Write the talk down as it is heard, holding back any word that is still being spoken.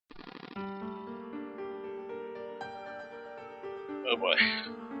Oh boy.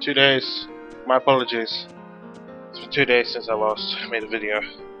 2 days. My apologies. It's been 2 days since I last made a video.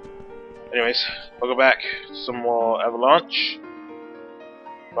 Anyways, welcome back. Some more Avalanche.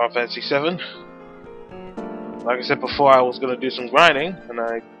 Final Fantasy 7. Like I said before, I was gonna do some grinding, and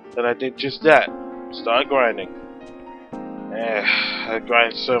I did just that. Started grinding. I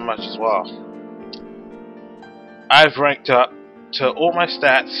grind so much as well. I've ranked up to all my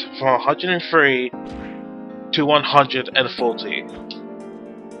stats from 103 to 140.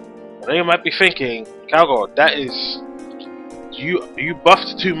 I know you might be thinking, Calgor, that is you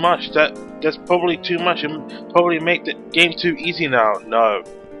buffed too much. That's probably too much and probably make the game too easy now. No.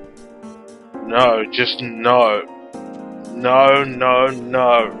 No, just no. No, no,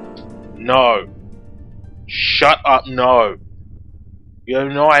 no. No. Shut up, no. You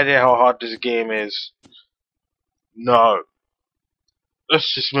have no idea how hard this game is. No.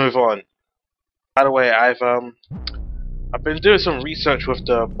 Let's just move on. By the way, I've been doing some research with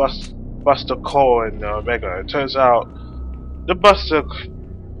the Buster Core and Omega. It turns out the Buster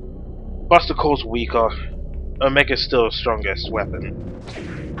Core's weaker. Omega's still the strongest weapon.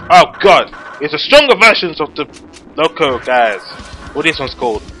 Oh god! It's the stronger versions of the Loco guys. What are these ones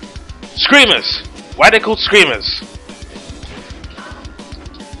called? Screamers! Why are they called Screamers?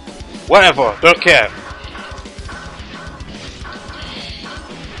 Whatever, don't care.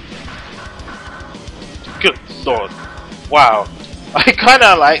 Good lord. Wow. I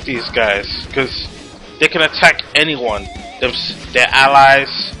kinda like these guys, because they can attack anyone. Their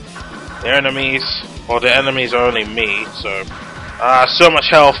allies, their enemies, or their enemies are only me, so... so much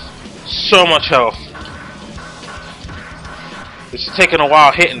health. So much health. This is taking a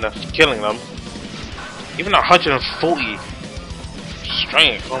while hitting them, killing them. Even 140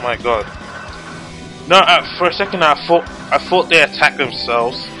 strength, oh my god. No, for a second I thought they attacked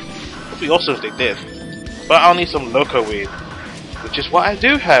themselves. Would be awesome if they did. But I'll need some Loco weed, which is what I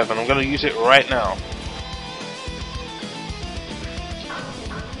do have, and I'm gonna use it right now.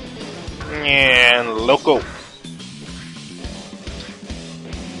 And Loco.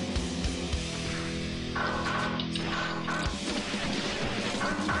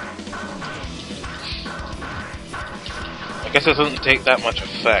 I guess it doesn't take that much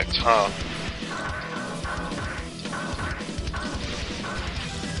effect, huh?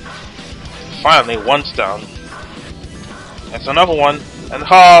 Finally, one's down. That's another one. And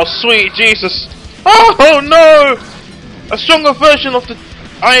oh, sweet Jesus! Oh no! A stronger version of the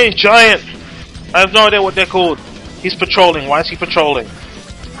Iron Giant! I have no idea what they're called. He's patrolling. Why is he patrolling?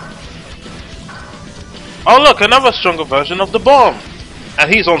 Oh look, another stronger version of the bomb!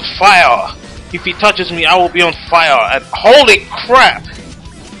 And he's on fire! If he touches me, I will be on fire. And holy crap!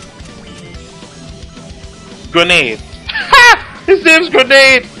 Grenade. Ha! His name's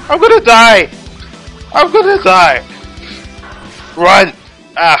Grenade! I'm gonna die! I'm gonna die! Run!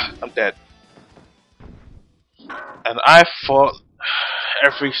 Ah, I'm dead. And I thought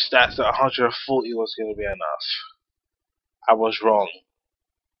every stats at 140 was gonna be enough. I was wrong.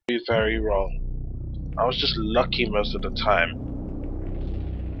 Very, very wrong. I was just lucky most of the time.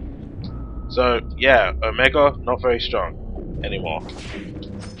 So, yeah, Omega, not very strong anymore.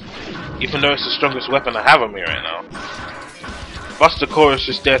 Even though it's the strongest weapon I have on me right now. Buster Core is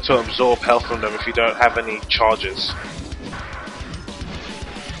just there to absorb health from them if you don't have any charges.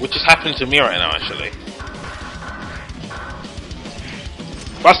 Which is happening to me right now, actually.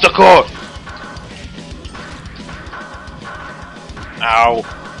 Buster Core! Ow.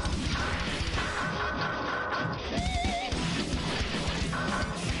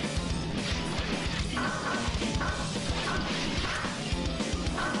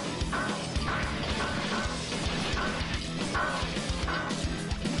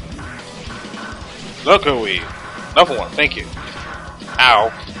 Loco weed. Another one, thank you.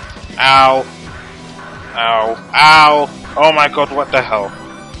 Ow. Ow. Ow. Ow. Oh my god, what the hell?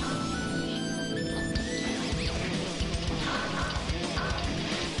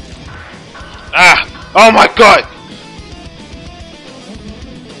 Ah! Oh my god!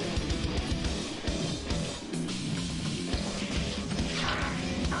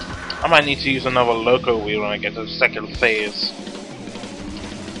 I might need to use another Loco weed when I get to the second phase.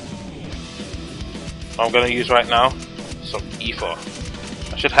 I'm gonna use right now some ether.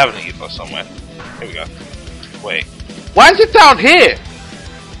 I should have an ether somewhere. Here we go. Wait. Why is it down here?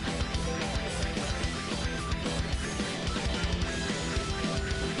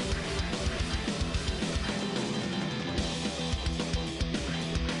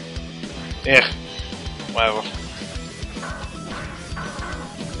 Yeah. Whatever.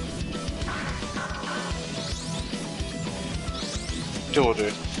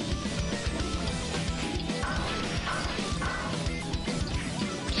 Do.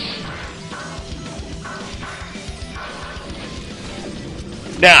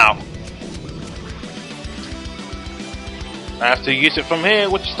 Now, I have to use it from here,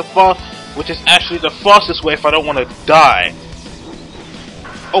 which is actually the fastest way if I don't want to die.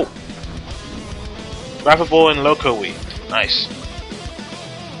 Oh, Rapid Ball and Loco Weed. Nice.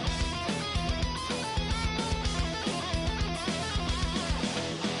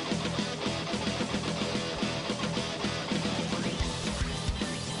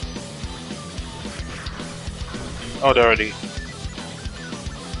 Oh, they're already.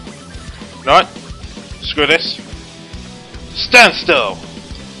 You know what? Screw this. Stand still!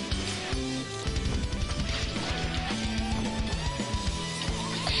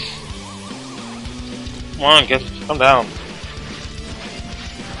 Come on, come down.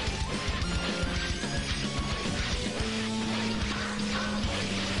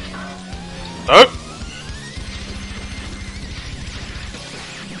 Nope.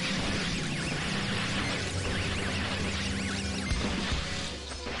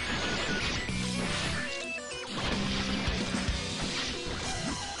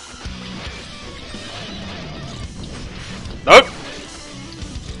 Nope.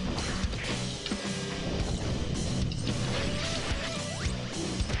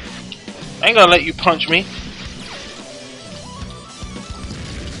 I ain't gonna let you punch me.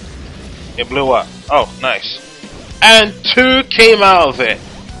 It blew up. Oh, nice. And 2 came out of it.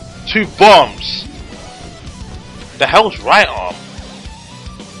 2 bombs. The hell's right arm?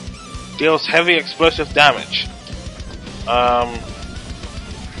 Deals heavy explosive damage.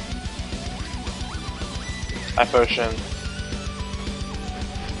 High potion.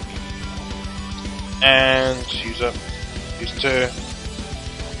 And use 2.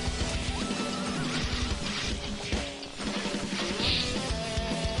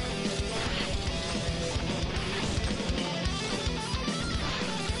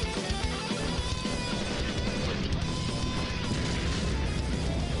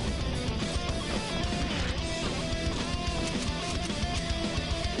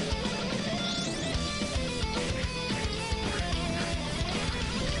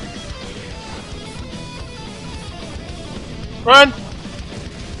 Run!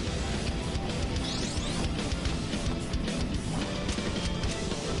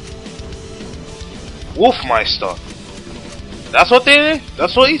 Wolfmeister. That's what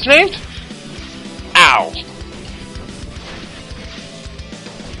that's what he's named? Ow.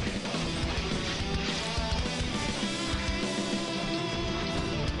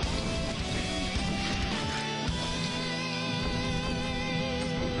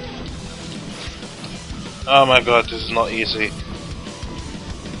 Oh my god, this is not easy.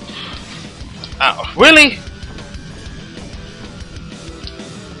 Ow, really?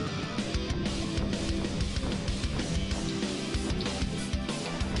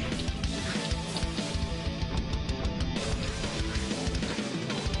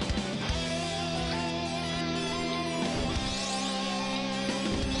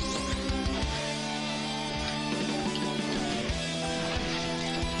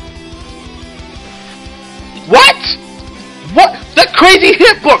 What? What? That crazy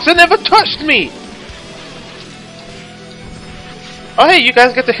hitbox! It never touched me! Oh hey, you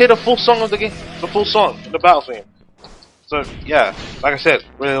guys get to hear the full song of the game, the full song, the battle theme. So yeah, like I said,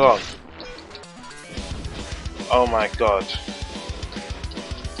 really long. Oh my god.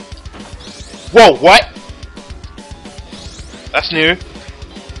 Whoa, what? That's new.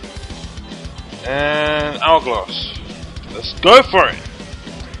 And Hourglass. Let's go for it!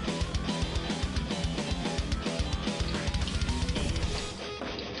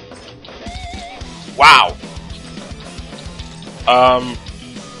 Wow.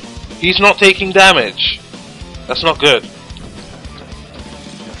 He's not taking damage. That's not good.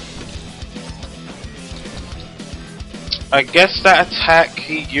 I guess that attack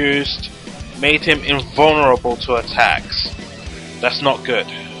he used made him invulnerable to attacks. That's not good.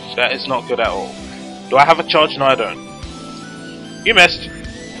 That is not good at all. Do I have a charge? No, I don't. You missed.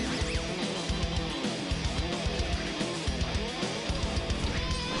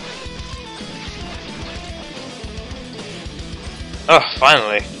 Oh,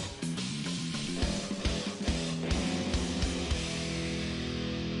 finally.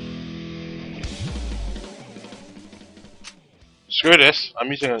 Screw this, I'm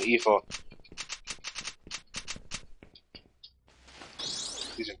using an E4.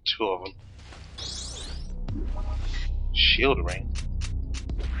 Using 2 of them. Shield ring.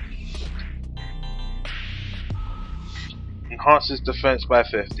 Enhances defense by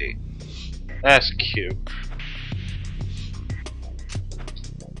 50. That's cute.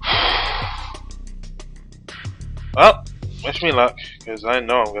 Well, wish me luck, because I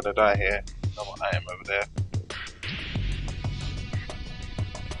know I'm gonna die here. Oh, I am over there.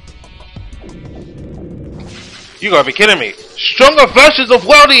 You gotta be kidding me. Stronger versions of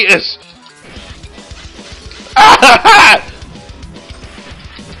World Eaters!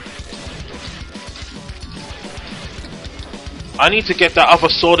 I need to get that other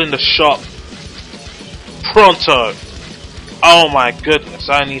sword in the shop. Pronto. Oh my goodness,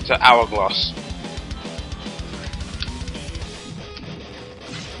 I need to hourglass.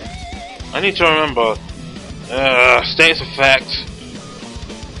 I need to remember. Status effect.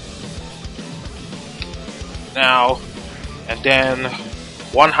 Now. And then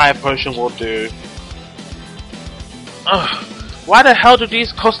one high potion will do. Why the hell do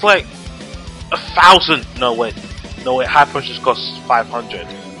these cost like 1,000? No wait, high potions cost 500.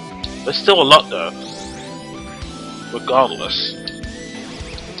 There's still a lot though. Regardless.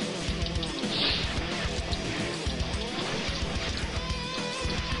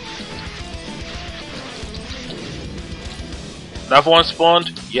 Another one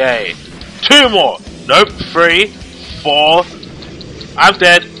spawned? Yay. 2 more! Nope, 3, 4. I'm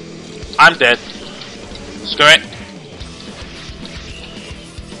dead. I'm dead. Screw it.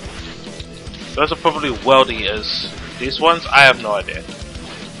 Those are probably World Eaters. These ones, I have no idea.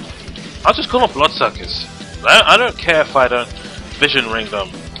 I'll just call them Bloodsuckers. I don't care if I don't vision ring them.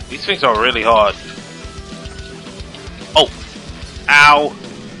 These things are really hard. Oh! Ow!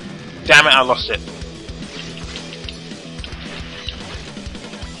 Damn it, I lost it.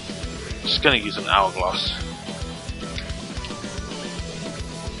 Just gonna use an hourglass.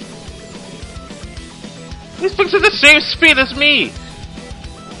 These things are the same speed as me!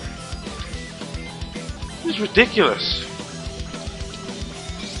 This is ridiculous.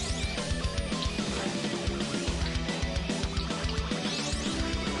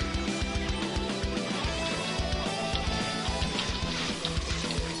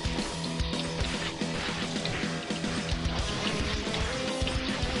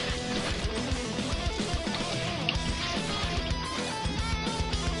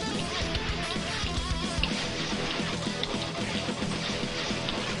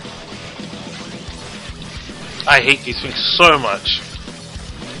 I hate these things so much.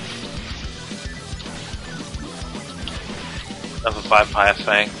 Another vampire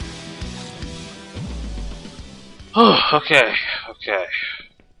thing. Okay.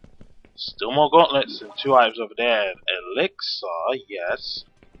 Still more gauntlets and 2 items over there. Elixir, yes.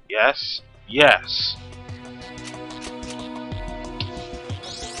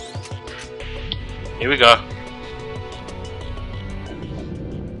 Here we go.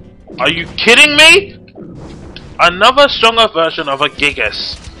 Are you kidding me? Another stronger version of a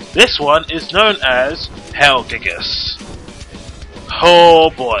Gigas. This one is known as Hell Gigas.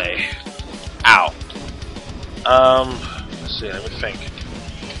 Oh boy. Ow. Let's see, let me think.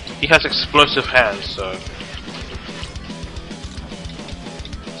 He has explosive hands, so...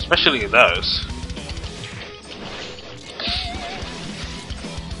 especially those.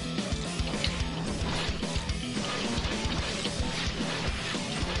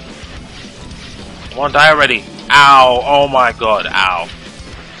 Come on, die already. Ow, oh my god, ow.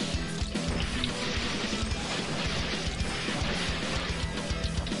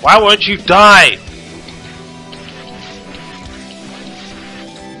 Why won't you die?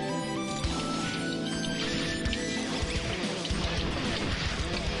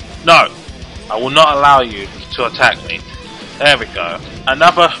 No, I will not allow you to attack me. There we go.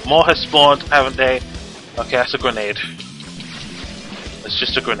 More has spawned, haven't they? Okay, that's a grenade. It's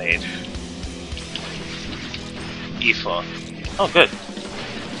just a grenade. Ether. Oh, good.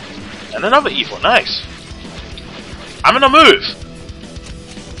 And another ether. Nice. I'm gonna move.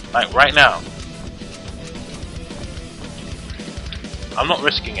 Like right now. I'm not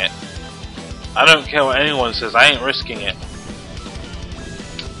risking it. I don't care what anyone says. I ain't risking it.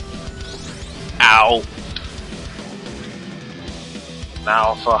 Ow.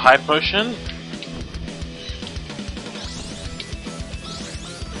 Now for a high potion.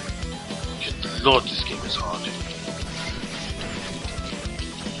 Good lord, this game is hard.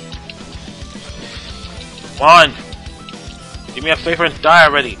 Come on! Do me a favor and die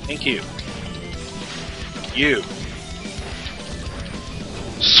already. Thank you. You.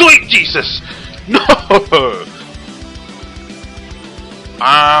 Sweet Jesus! No!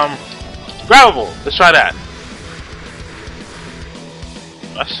 Grabbable. Let's try that.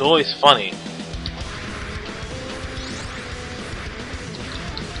 That's always funny.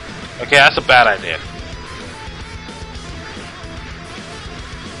 Okay, that's a bad idea.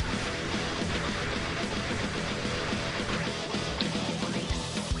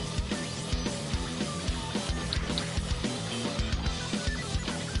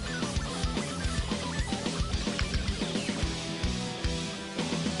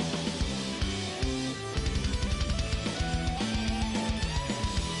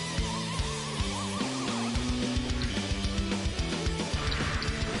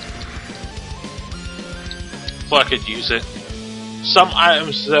 thought I could use it. Some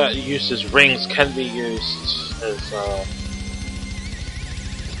items that use as rings can be used as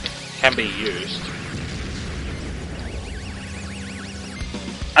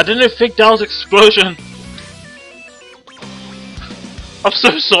I didn't think that was explosion. I'm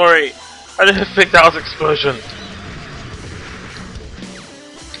so sorry. I didn't think that was explosion.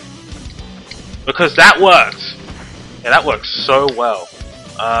 Because that worked. Yeah, that worked so well.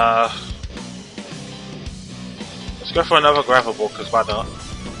 Let's go for another grabbable, because why not?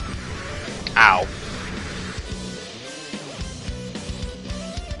 Ow.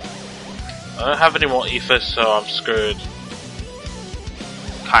 I don't have any more ethers, so I'm screwed.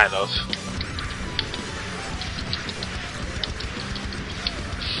 Kind of.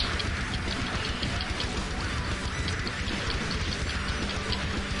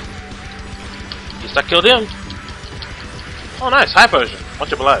 At least I killed him. Oh nice, high potion.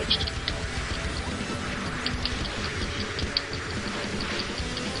 Much obliged.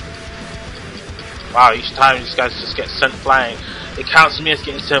 Wow, each time these guys just get sent flying. It counts me as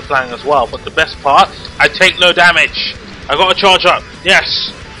getting sent flying as well, but the best part, I take no damage. I got a charge up,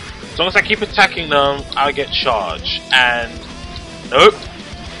 yes. As long as I keep attacking them, I get charged. And nope.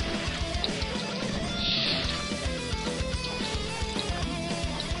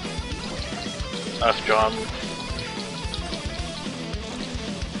 Earth drum.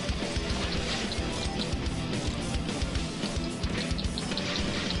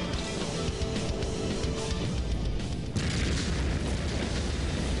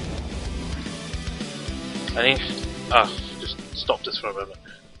 I think, just stop this for a moment.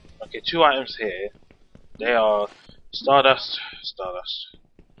 Okay, 2 items here. They are Stardust.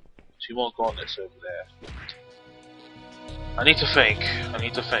 2 more gauntlets over there. I need to think.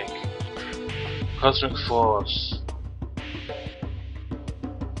 Cosmic Force.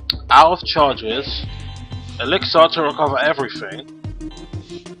 Out of charges. Elixir to recover everything.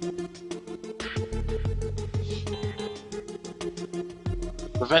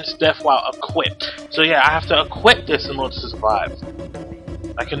 Prevents death while equipped. So yeah, I have to equip this in order to survive.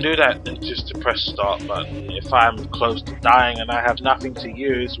 I can do that and just to press start button if I'm close to dying and I have nothing to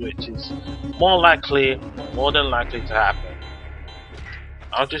use, which is more than likely to happen.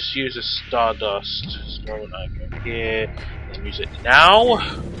 I'll just use a Stardust. This moment I go here and use it now.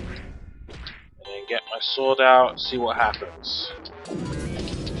 And then get my sword out, see what happens.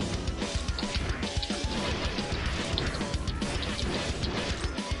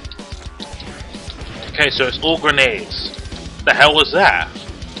 Okay, so it's all grenades. The hell was that?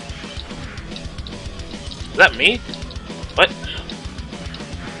 Is that me? What?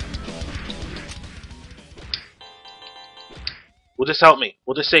 Will this help me?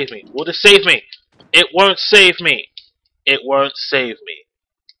 Will this save me? Will this save me? It won't save me. It won't save me.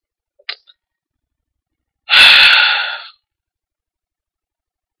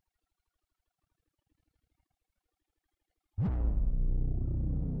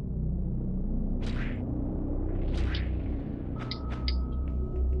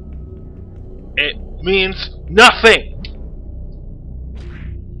 It means nothing.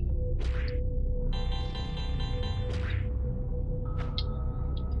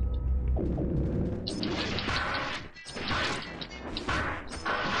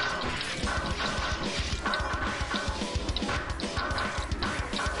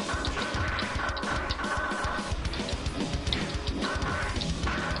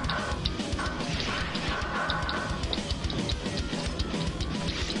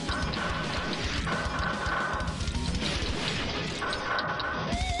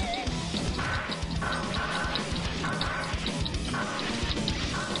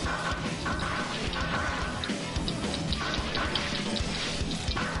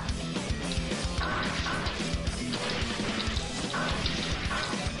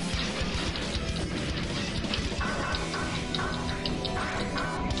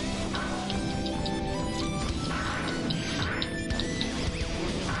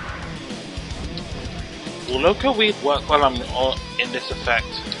 Will local weed work while I'm in this effect?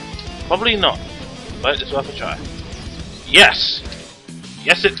 Probably not, but it's worth a try. Yes!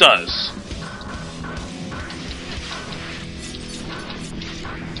 Yes it does!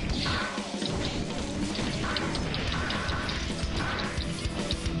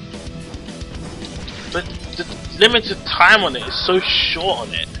 But the limited time on it is so short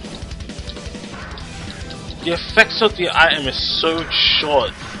on it. The effects of the item is so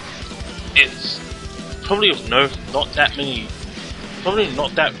short. It's probably not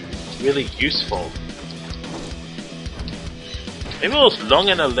that really useful. Maybe it was long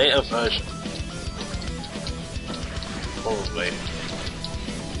in a later version. Probably.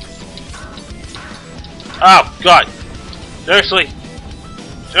 Oh god! Seriously?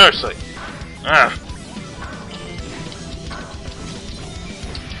 Seriously? Ah.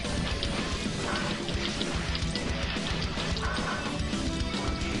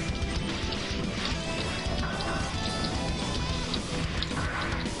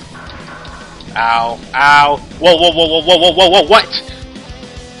 Ow, ow. Whoa, whoa, whoa, whoa, whoa, whoa, whoa, whoa, what?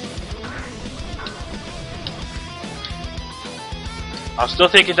 I was still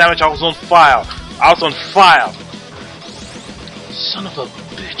taking damage, I was on fire. I was on fire. Son of a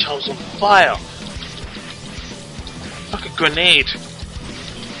bitch, I was on fire. Like a grenade.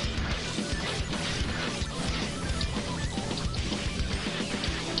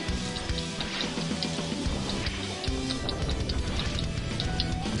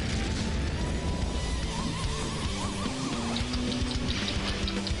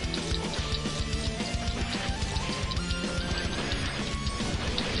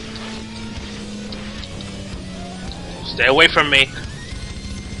 Stay away from me.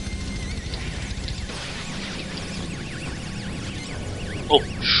 Oh,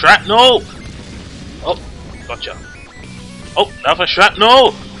 shrapnel! Oh, gotcha. Oh, another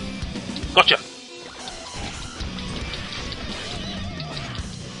shrapnel! Gotcha.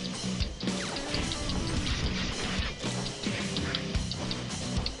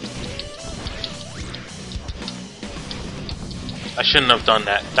 I shouldn't have done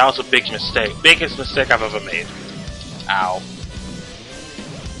that. That was a big mistake. Biggest mistake I've ever made. Ow.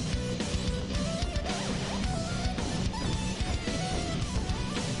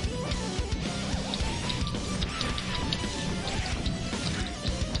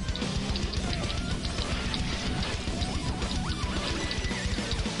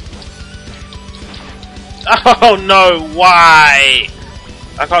 Oh no, why?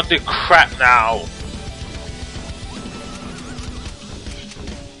 I can't do crap now.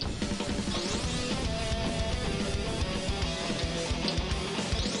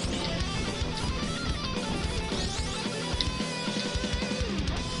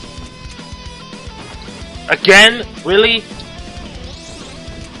 Again? Really?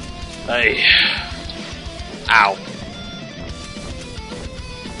 Hey. Ow.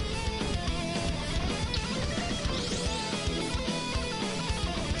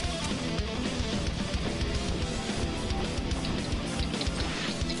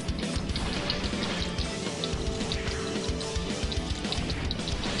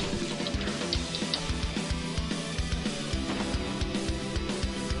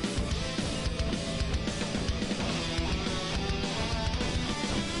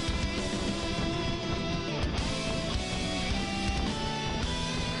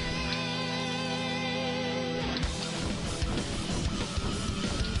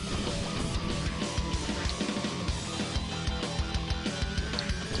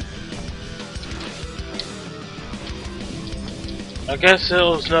 I guess there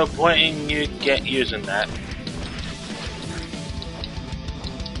was no point in you using that.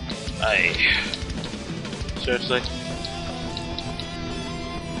 Seriously?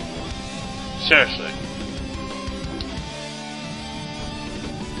 Seriously?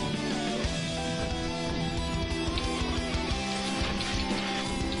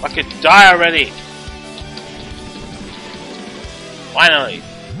 I could die already! Finally!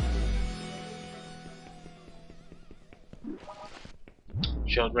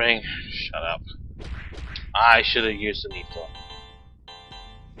 Shield ring, shut up. I should have used the Nito.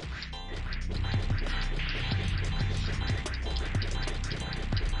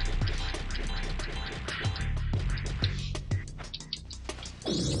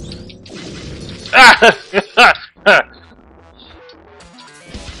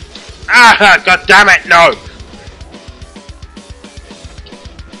 Ah! God damn it, no!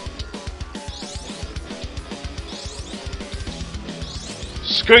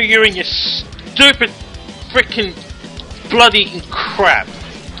 Screw you and your stupid freaking blood-eating crap.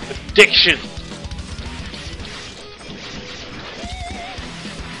 Addiction.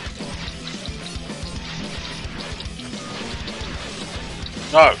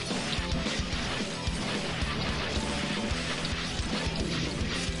 No.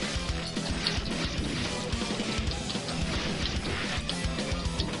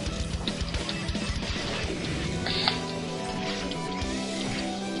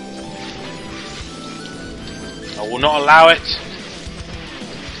 I will not allow it.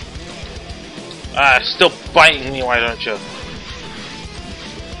 Still biting me, why don't you?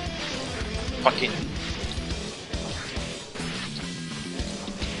 Fucking.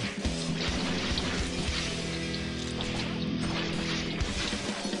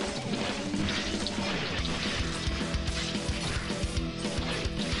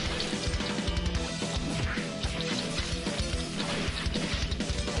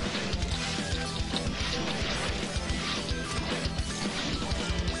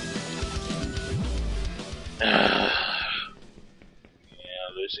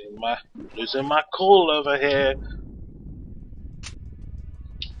 losing my cool over here.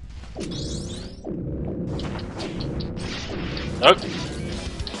 Nope.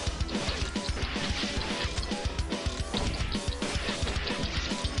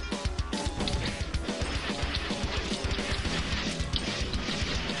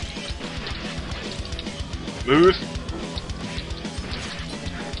 Move.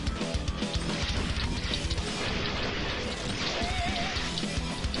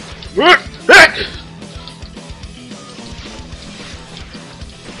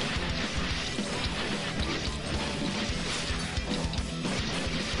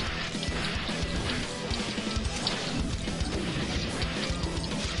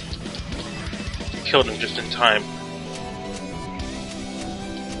 Killed him just in time.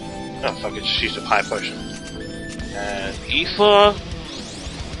 Oh fuck it, just used a pie potion. And E4.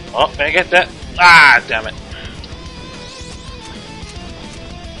 Oh, can I get that? Ah, damn it.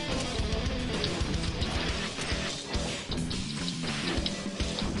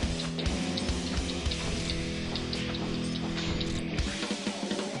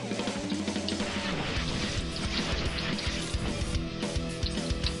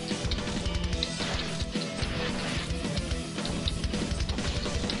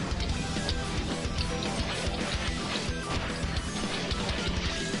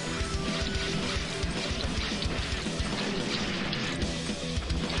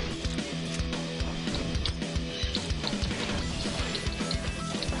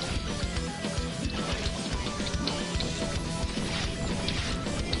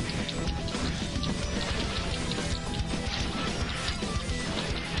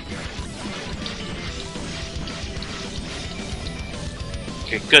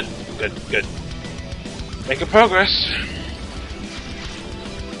 Okay, good. Making progress.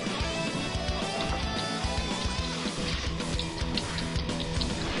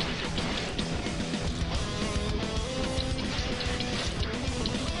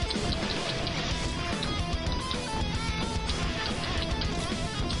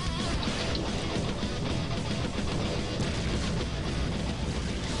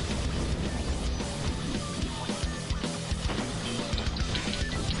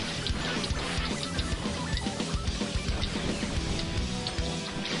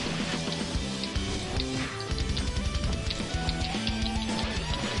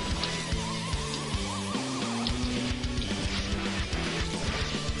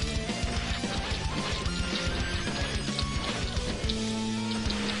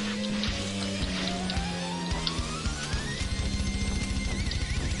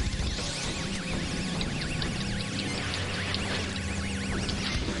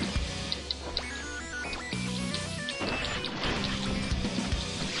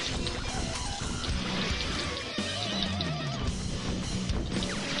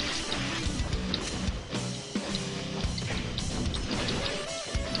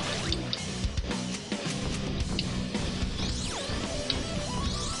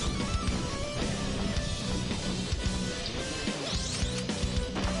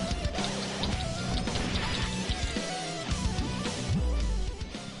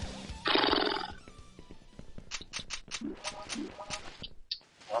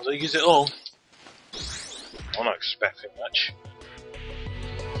 I'll use it all. I'm not expecting much.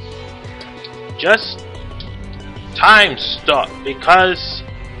 Just time stop because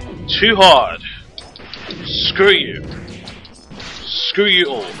too hard. Screw you. Screw you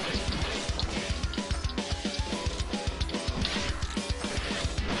all.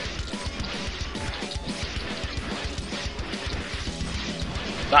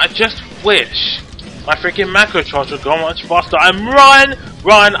 But I just wish my freaking macro charge would go much faster.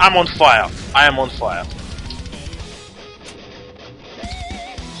 Run! I'm on fire. I am on fire.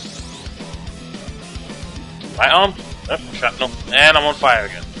 Right arm? Nope, shrapnel. And I'm on fire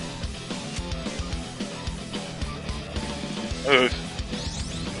again. Move.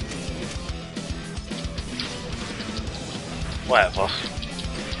 Whatever.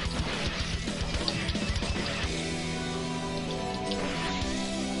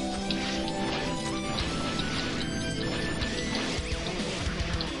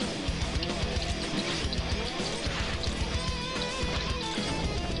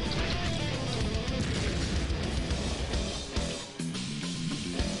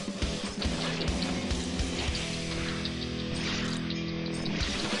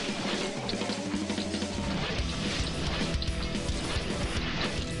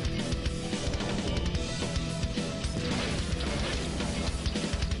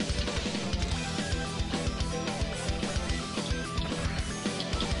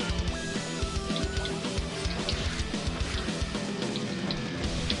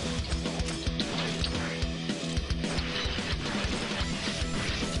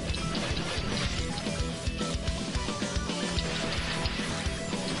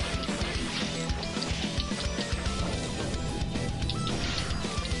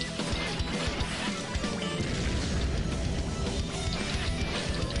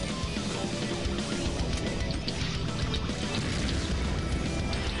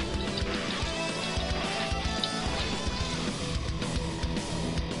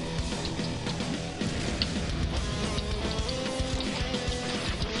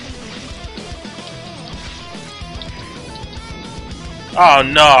 Oh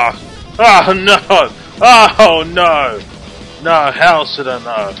no! Oh no! Oh no! No, hell to the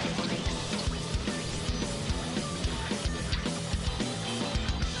no.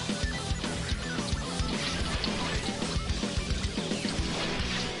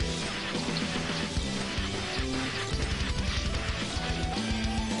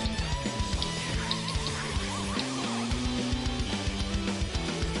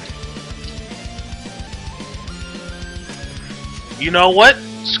 You know what?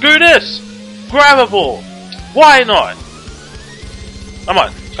 Screw this! Grabbable! Why not? Come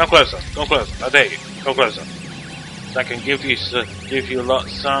on, come closer, come closer. I dare you, come closer. So I can give you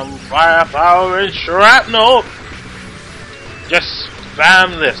lots some firepower and shrapnel. Just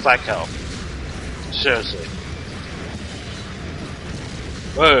spam this like hell. Seriously.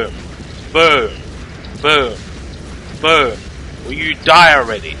 Boom, boom, boom, boom. Will you die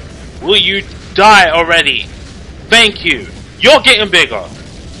already? Will you die already? Thank you. You're getting bigger.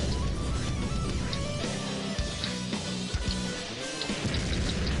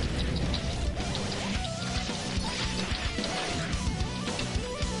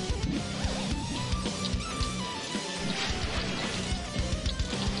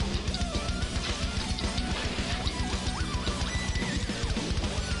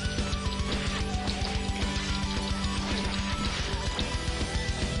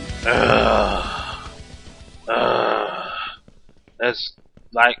 There's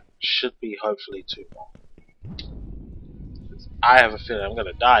like should be hopefully 2 more. I have a feeling I'm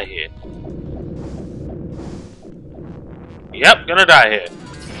gonna die here. Yep, gonna die here.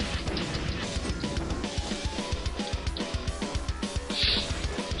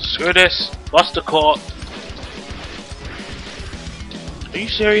 Screw this. Lost the court. Are you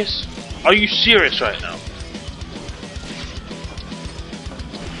serious? Are you serious right now?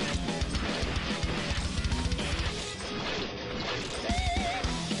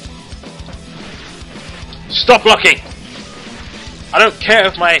 Stop blocking! I don't care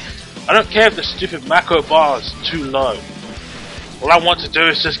if the stupid macro bar is too low. All I want to do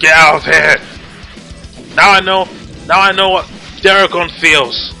is just get out of here. Now I know what Daragon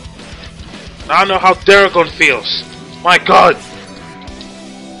feels. Now I know how Daragon feels. My god!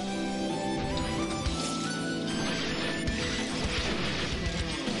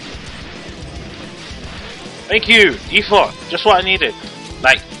 Thank you, E4, just what I needed.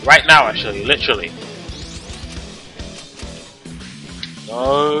 Like, right now actually, literally.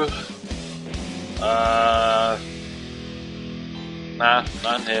 No. Nah,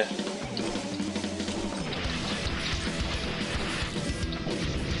 none here.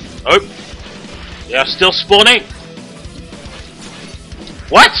 Oh, they are still spawning.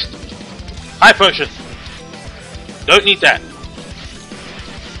 What? High potion. Don't need that.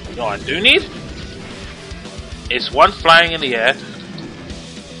 No, I do need is one flying in the air.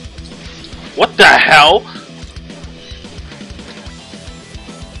 What the hell?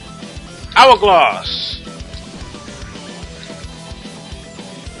 Hourglass!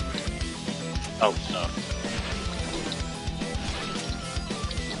 Oh no.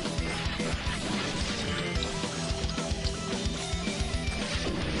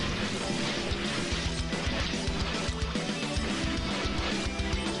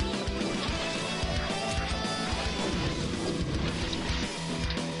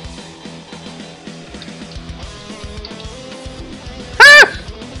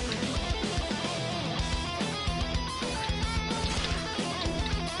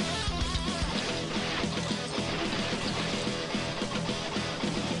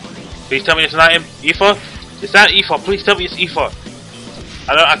 Please tell me it's not E4? Is that E4? Please tell me it's E4.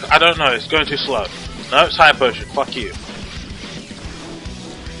 I don't know, it's going too slow. No, it's high potion, fuck you.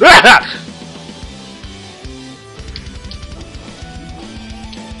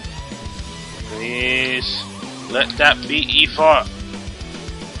 Please let that be E4.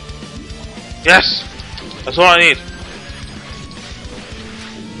 Yes! That's all I need.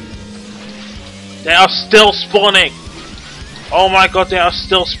 They are still spawning! Oh my god, they are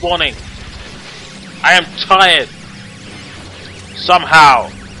still spawning. I am tired. Somehow.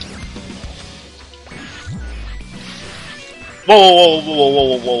 Whoa, whoa, whoa, whoa,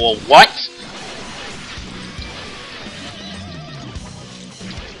 whoa, whoa, whoa, what?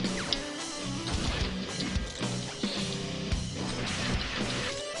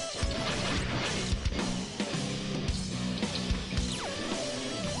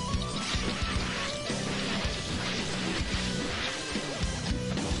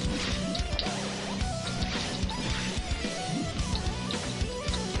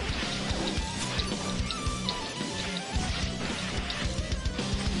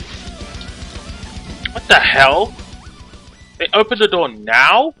 What the hell? They opened the door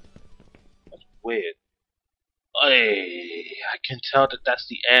now? That's weird. I can tell that that's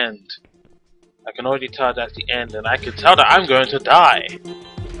the end. I can already tell that's the end, and I can tell that I'm going to die.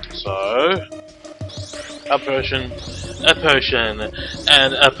 So, a potion,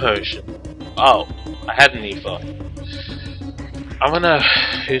 and a potion. Oh, I had an ether. I'm gonna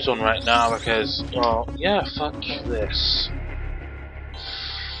use one right now because, well, yeah, fuck this.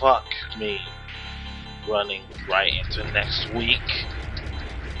 Fuck me. Running right into next week.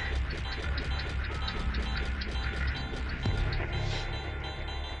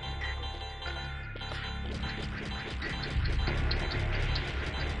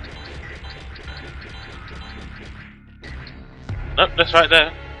 Nope, that's right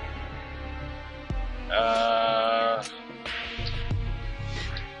there.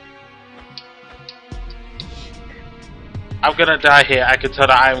 I'm gonna die here. I can tell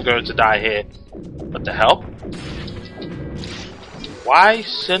that I'm going to die here. What the hell? Why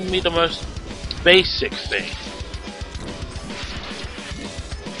send me the most basic thing?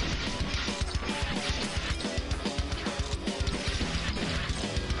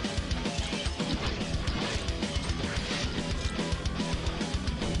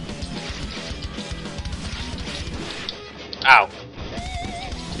 Ow.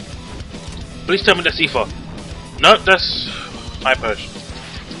 Please tell me that's E4. No, that's my potion.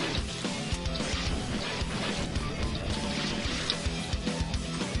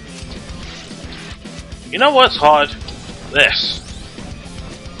 You know what's hard? This.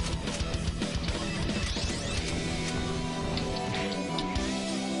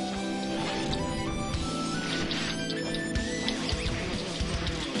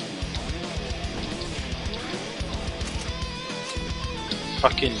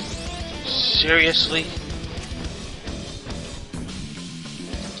 Fucking seriously?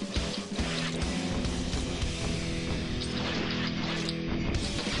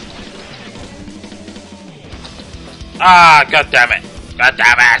 Ah, god damn it! God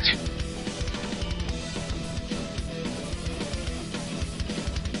damn it!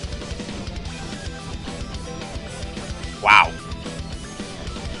 Wow.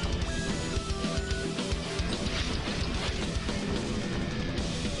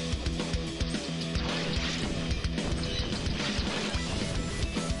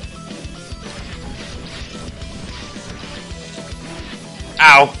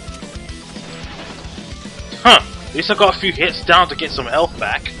 Ow. Huh. At least I got a few hits down to get some health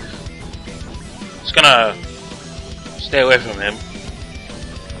back. Just gonna stay away from him.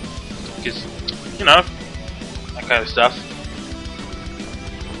 Because, you know, that kind of stuff.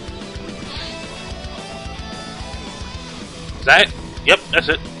 Is that it? Yep, that's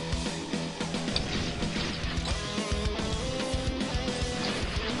it.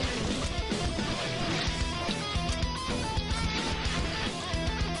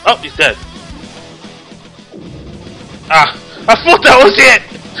 Oh, he's dead. Ah, I thought that was it!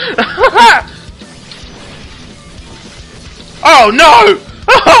 Oh no!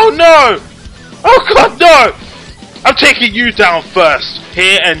 Oh no! Oh god, no! I'm taking you down first,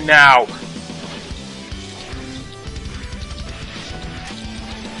 here and now.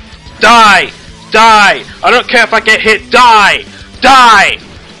 Die! Die! I don't care if I get hit, die! Die!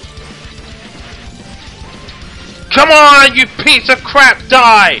 Come on, you piece of crap,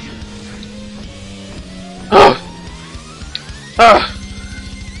 die!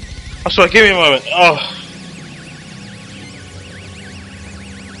 I'm sorry, give me a moment.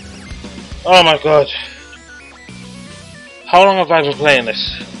 Oh my god. How long have I been playing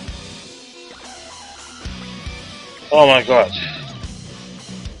this? Oh my god.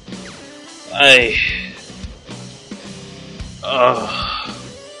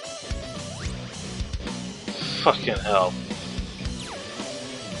 Fucking hell.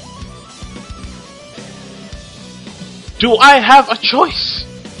 Do I have a choice?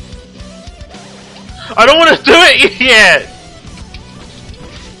 I don't want to do it yet!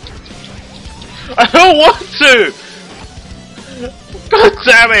 I don't want to! God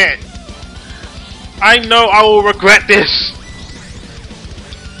damn it! I know I will regret this!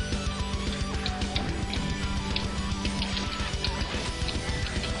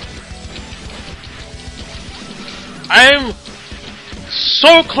 I'm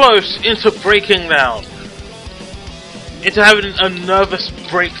so close into breaking down. Into having a nervous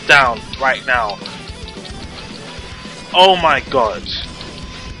breakdown right now. Oh my god.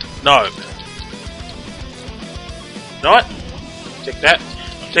 No. You know what? Take that.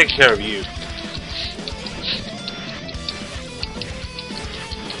 I'm taking care of you.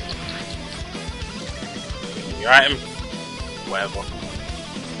 Your item. Whatever.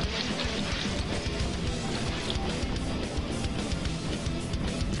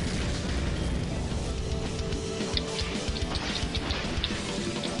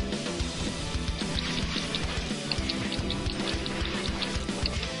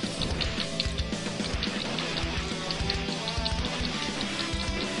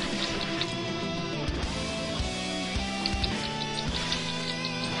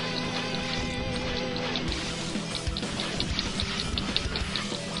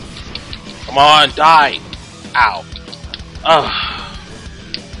 Come on, die! Ow.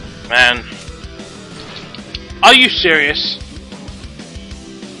 Ugh. Man. Are you serious?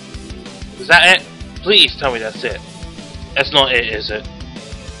 Is that it? Please tell me that's it. That's not it, is it?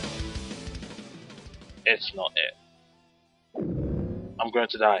 It's not it. I'm going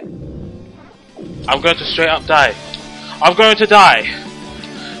to die. I'm going to straight up die. I'm going to die.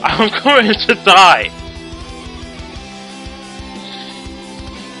 I'm going to die.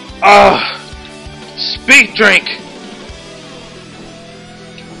 Ugh. Speed drink.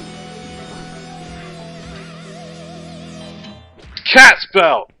 Cat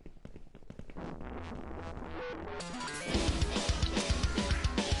spell.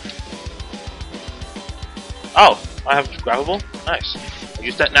 Oh, I have grabbable? Nice. I'll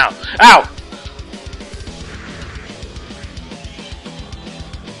use that now. Ow!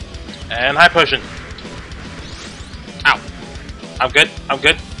 And high potion. Ow. I'm good. I'm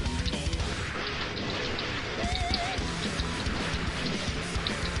good.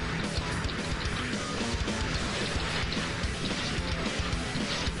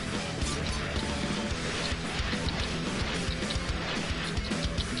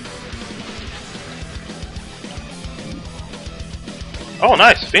 Oh,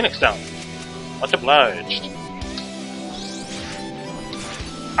 nice! Phoenix down. Much obliged.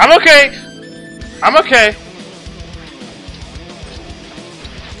 I'm okay! I'm okay!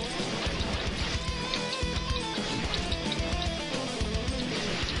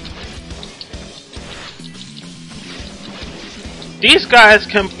 These guys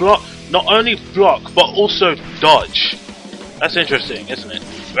can block, not only block, but also dodge. That's interesting, isn't it?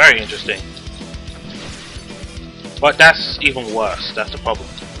 Very interesting. But that's even worse, that's the problem.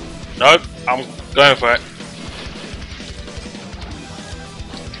 Nope, I'm going for it.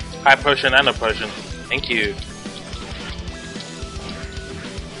 High potion and a potion. Thank you.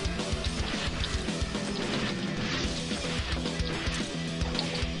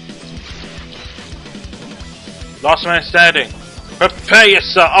 Last man standing. Prepare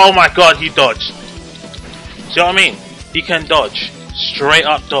yourself. Oh my god, he dodged. See what I mean? He can dodge. Straight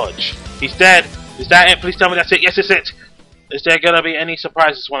up dodge. He's dead. Is that it? Please tell me that's it. Yes, it's it. Is there gonna be any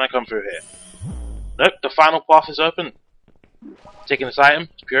surprises when I come through here? Nope, the final path is open. Taking this item,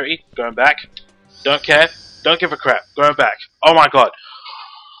 purity, going back. Don't care, don't give a crap, going back. Oh my god.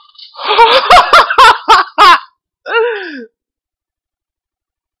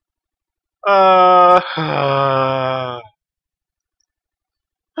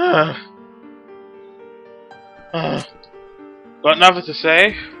 Got nothing to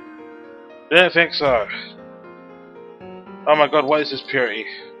say? Didn't think so. Oh my god, what is this purity?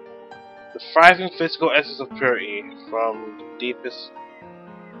 The thriving physical essence of purity from the deepest.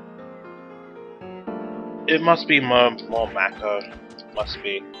 It must be more Mako. Must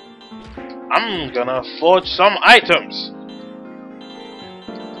be. I'm gonna forge some items.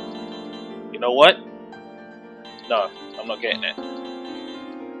 You know what? No, I'm not getting it.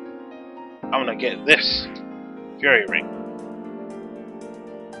 I'm gonna get this Fury Ring.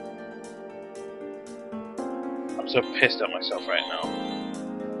 I'm so pissed at myself right now.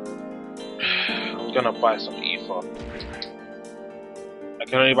 I'm gonna buy some ether. I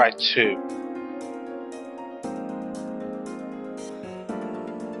can only buy 2.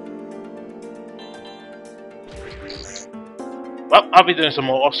 Well, I'll be doing some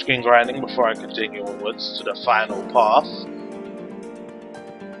more off-screen grinding before I continue onwards to the final path.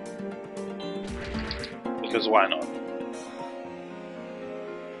 Because why not?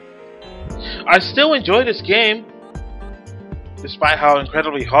 I still enjoy this game, despite how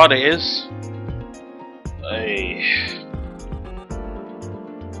incredibly hard it is.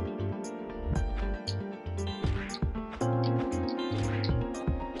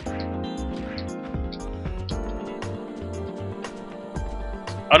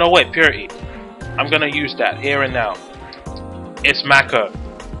 Oh no, wait, purity. I'm gonna use that here and now. It's Mako.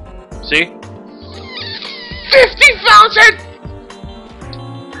 See? 50,000!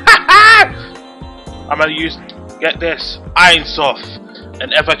 I'm gonna use, get this, Iron Soft,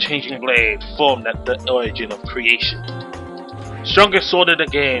 an ever-changing blade formed at the origin of creation. Strongest sword in the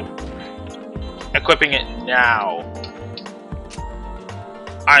game. Equipping it now.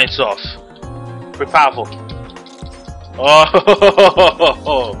 Iron Soft. Pretty powerful.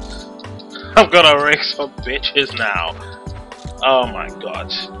 Oh, I'm gonna rig some bitches now. Oh my god.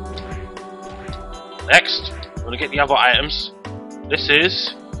 Next, I'm gonna get the other items. This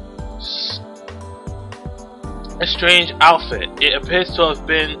is a strange outfit. It appears to have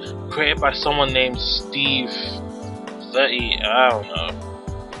been created by someone named Steve 30, I don't know.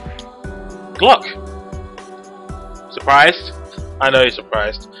 Glock! Surprised? I know you're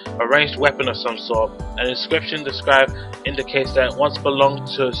surprised. A ranged weapon of some sort. An inscription described indicates that it once belonged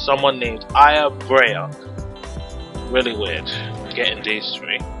to someone named Aya Brea. Really weird. Getting these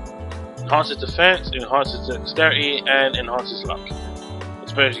three. Enhances defense, enhances dexterity, and enhances luck.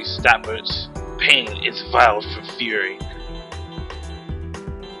 Especially stat boots. Pain is vile for fury.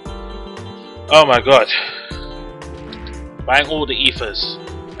 Oh my god. Buying all the ethers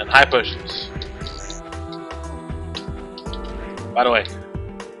and high potions. By the way,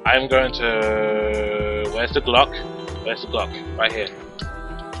 I'm going to... Where's the Glock? Where's the Glock? Right here.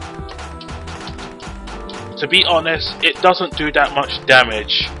 To be honest, it doesn't do that much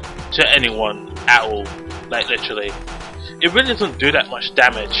damage to anyone at all. Like, literally. It really doesn't do that much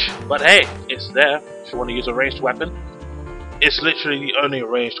damage. But hey, it's there if you want to use a ranged weapon. It's literally the only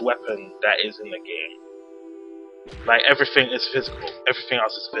ranged weapon that is in the game. Like, everything is physical. Everything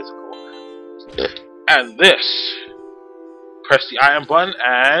else is physical. And this... Press the iron button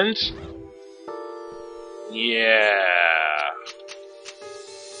and... Yeah...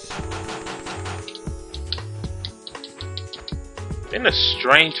 Isn't a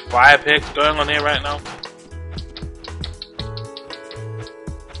strange fire pit going on here right now?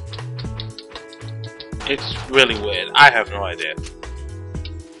 It's really weird. I have no idea.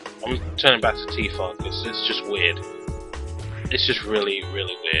 I'm turning back to T-Funk because it's just weird. It's just really,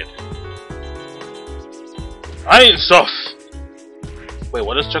 really weird. Iron Soft! Wait,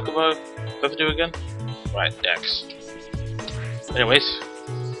 what does Chocobo ever do again? Right, Dex. Anyways,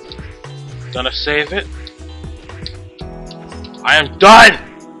 gonna save it. I am done!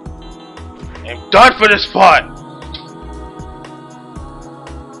 I am done for this part!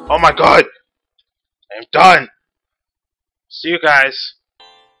 Oh my god! I am done! See you guys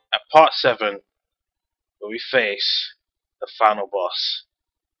at part 7 where we face the final boss.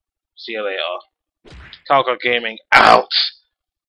 See you later. Calco Gaming out!